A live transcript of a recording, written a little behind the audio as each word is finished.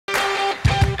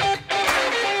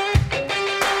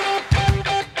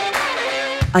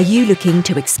Are you looking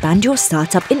to expand your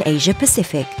startup in Asia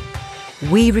Pacific?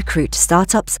 We recruit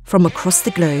startups from across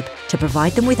the globe to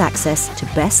provide them with access to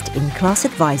best-in-class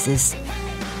advisors,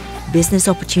 business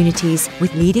opportunities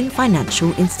with leading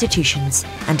financial institutions,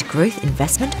 and growth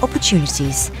investment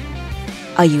opportunities.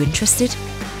 Are you interested?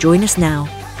 Join us now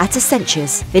at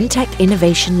Accenture's FinTech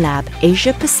Innovation Lab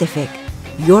Asia Pacific.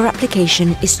 Your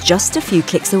application is just a few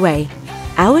clicks away.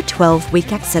 Our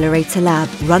 12-week accelerator lab,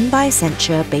 run by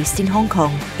Accenture based in Hong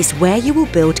Kong, is where you will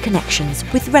build connections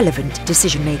with relevant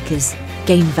decision makers,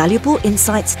 gain valuable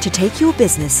insights to take your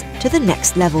business to the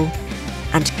next level,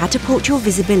 and catapult your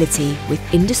visibility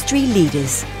with industry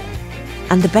leaders.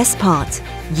 And the best part,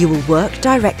 you will work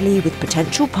directly with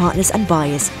potential partners and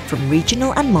buyers from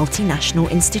regional and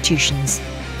multinational institutions.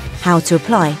 How to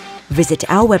apply? Visit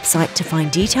our website to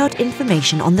find detailed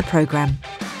information on the program.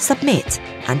 Submit,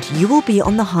 and you will be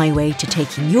on the highway to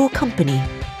taking your company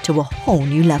to a whole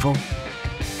new level.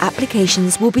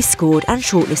 Applications will be scored and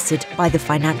shortlisted by the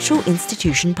financial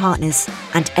institution partners,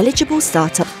 and eligible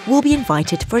startups will be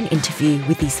invited for an interview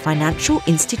with these financial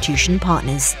institution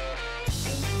partners.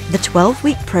 The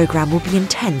 12-week program will be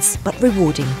intense but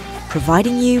rewarding,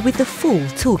 providing you with the full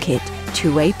toolkit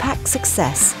to APAC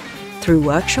success through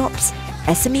workshops,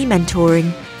 SME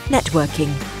mentoring,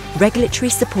 networking, regulatory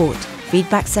support,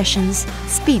 feedback sessions,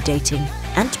 speed dating,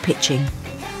 and pitching.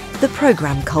 The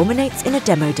program culminates in a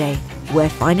demo day where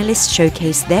finalists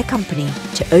showcase their company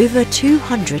to over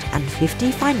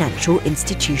 250 financial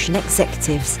institution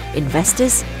executives,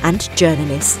 investors, and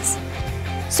journalists.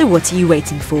 So what are you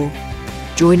waiting for?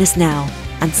 Join us now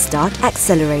and start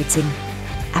accelerating.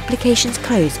 Applications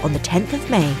close on the 10th of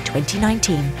May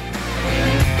 2019.